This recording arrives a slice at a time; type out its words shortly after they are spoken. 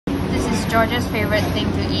George's favorite thing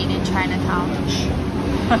to eat in Chinatown.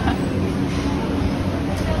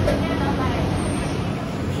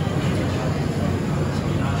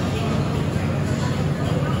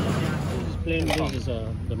 Plain, this is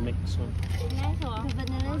the mix one. Nice, oh. The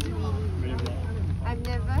vanilla is really good. I've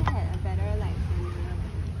never had a better like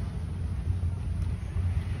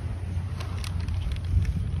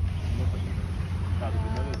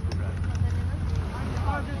vanilla.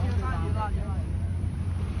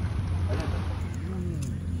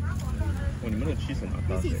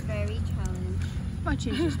 This is very challenging. What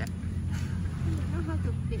cheese is that? I don't know how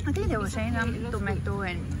to pick. I think they were saying some tomato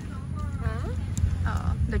and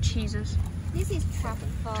Huh? the cheeses. This is truffle.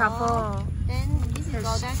 Truffle. Then this is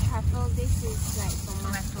Gouda truffle. This is like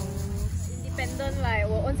tomato. Independent, like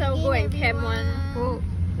we'll also go and camp one. Oh.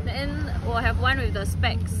 Then we'll have one with the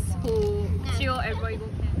specs who chill everybody go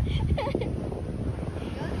camp.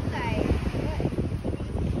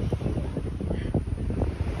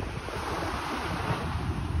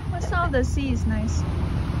 What sound of the sea is nice.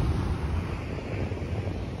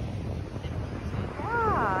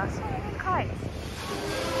 Wow, so many kites.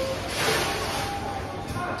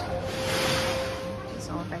 It's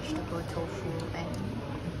all vegetable tofu and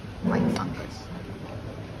white fungus.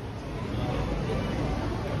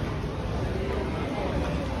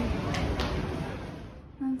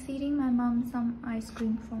 I'm feeding my mom some ice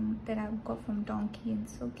cream that I got from Donkey, and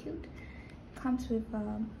so cute. Comes with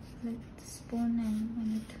a little spoon, and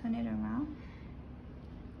when you turn it around,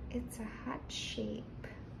 it's a heart shape.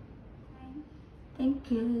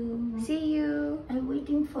 Thank you. See you. I'm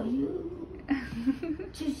waiting for you.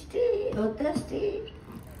 Tuesday or Thursday.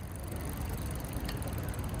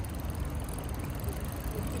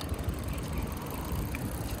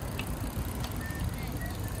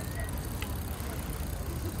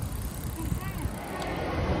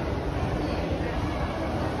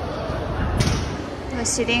 We're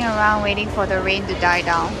sitting around waiting for the rain to die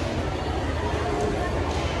down.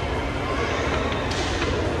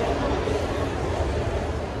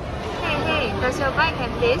 Hey, does your bike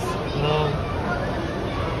have this? No.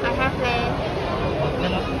 I have leh.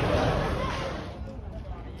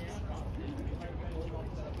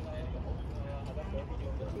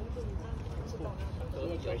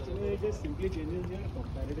 Just simply changes your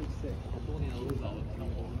comparative set.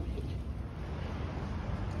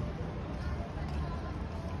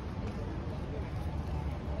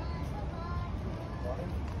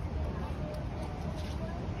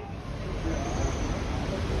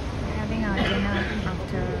 We're having our dinner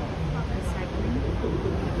after recycling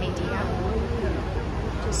media.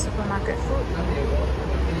 Just supermarket food.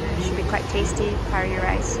 Should be quite tasty. Curry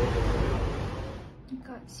rice. We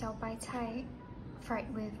got xiao bai cai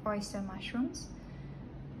fried with oyster mushrooms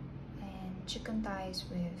and chicken thighs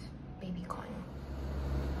with baby corn.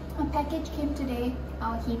 A package came today.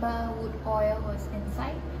 Our Hiba wood oil was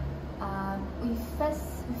inside. We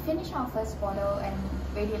finished our first bottle and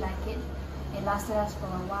really like it. It lasted us for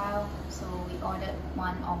a while, so we ordered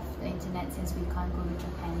one off the internet since we can't go to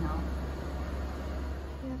Japan now.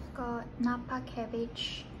 We've got napa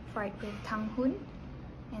cabbage fried with tanghun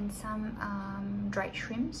and some dried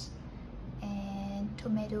shrimps and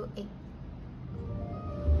tomato egg.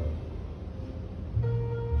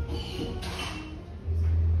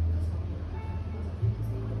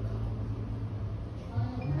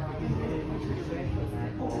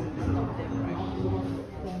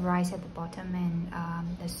 Rice at the bottom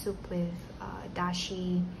and the soup with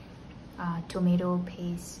dashi, tomato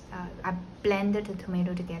paste. I blended the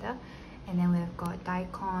tomato together, and then we've got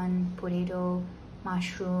daikon, potato,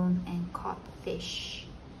 mushroom, and cod fish.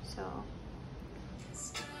 So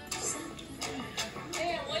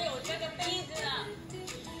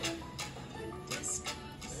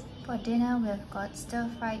for dinner, we've got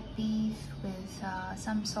stir-fried beef with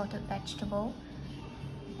some salted vegetable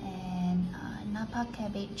and napa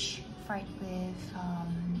cabbage fried with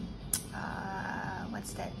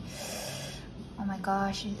what's that? Oh my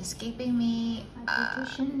gosh, it's escaping me. My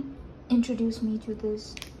dietitian introduced me to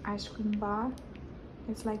this ice cream bar.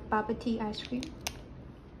 It's like bubble tea ice cream,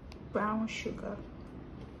 brown sugar.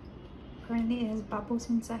 Apparently it has bubbles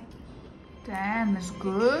inside. Damn, it's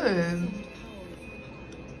good.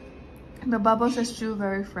 The bubbles are still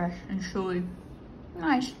very fresh and chewy.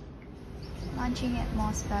 Nice. Lunching at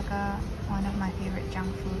Moss Burger, one of my favorite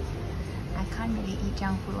junk food. I can't really eat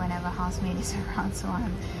junk food whenever housemate is around, so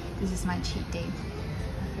this is my cheat day.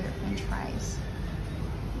 My favorite French fries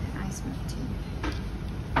and iced milk tea.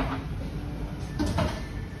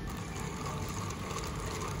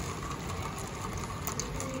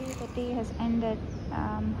 The day has ended.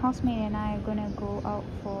 Housemate and I are gonna go out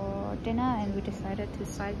for dinner, and we decided to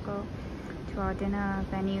cycle to our dinner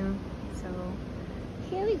venue. So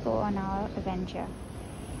here we go on our adventure.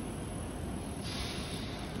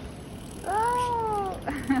 Oh!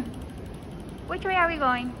 Which way are we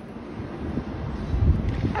going?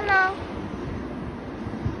 Hello!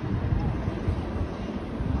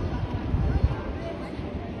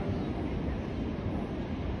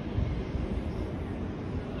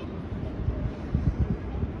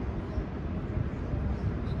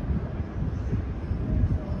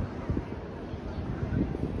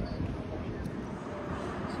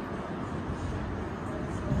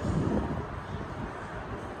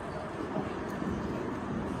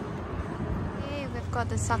 Got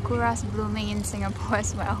the sakuras blooming in Singapore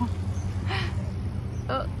as well.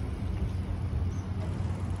 Oh.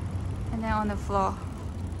 And then on the floor.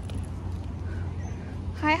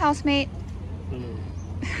 Hi, housemate.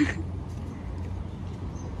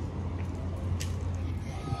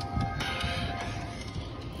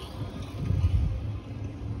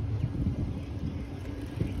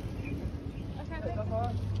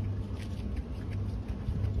 Hello.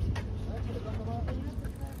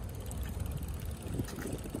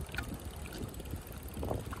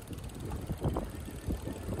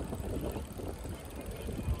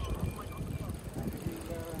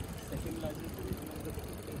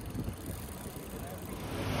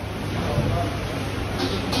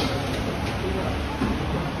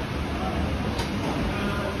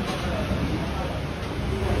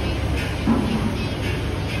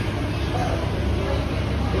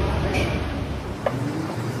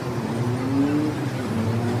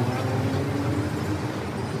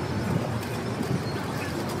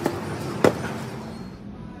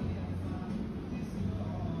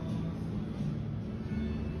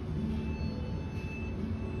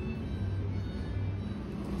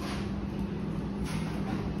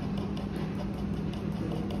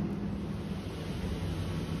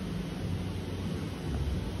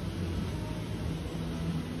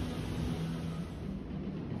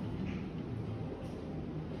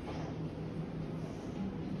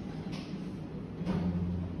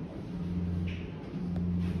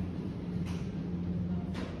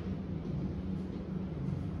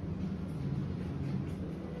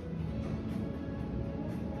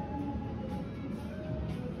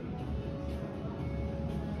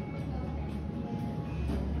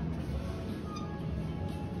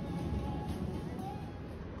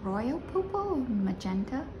 Royal purple,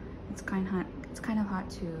 magenta. It's kind of hard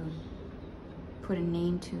to put a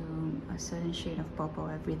name to a certain shade of purple.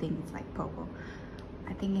 Everything is like purple.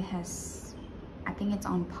 I think it's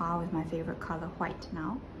on par with my favorite color, white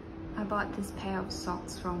now. I bought this pair of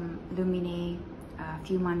socks from Lumine a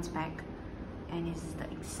few months back, and it's the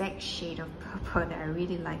exact shade of purple that I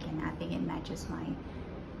really like, and I think it matches my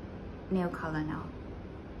nail color now.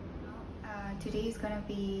 Today is gonna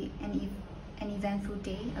be an eventful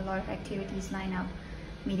day. A lot of activities line up,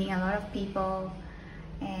 meeting a lot of people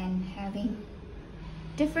and having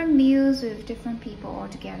different meals with different people all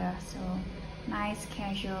together. So nice,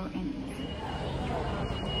 casual and easy.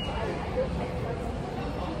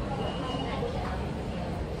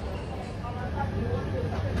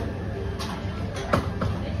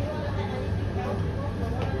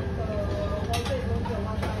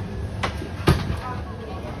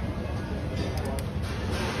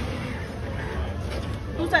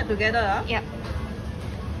 Two sides together, huh? Yep.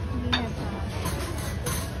 We have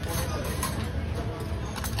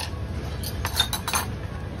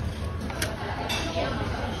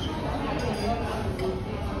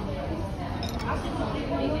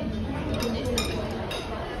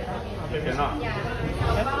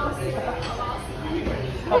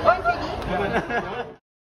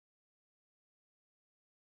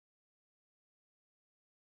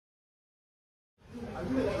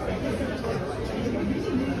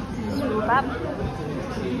rhubarb,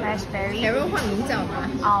 raspberry,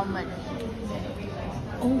 almond.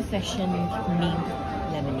 Old-fashioned mint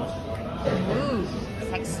lemonade. Ooh,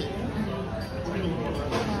 sexy.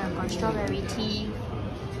 I've got strawberry tea.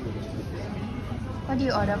 What do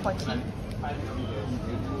you order for tea?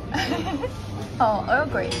 Oh, Earl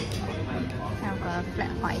Grey. I've got a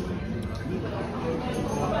flat white.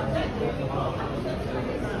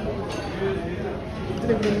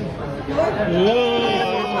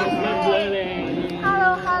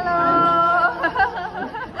 Hello, hello.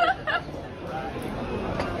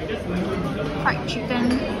 Fried chicken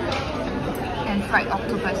and fried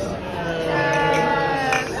octopus.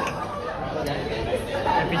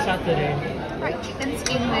 Happy Saturday. Fried chicken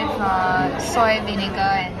skin with soy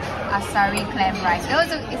vinegar and asari clam rice.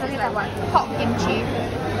 It's like what? Pork kimchi.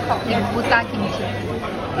 Buta kimchi.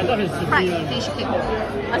 I thought it's Fried fish cake.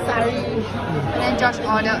 Asari. And then Josh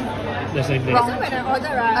ordered The same day. Wrong. When I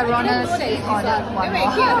ordered, right, Erroneously ordered one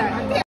more.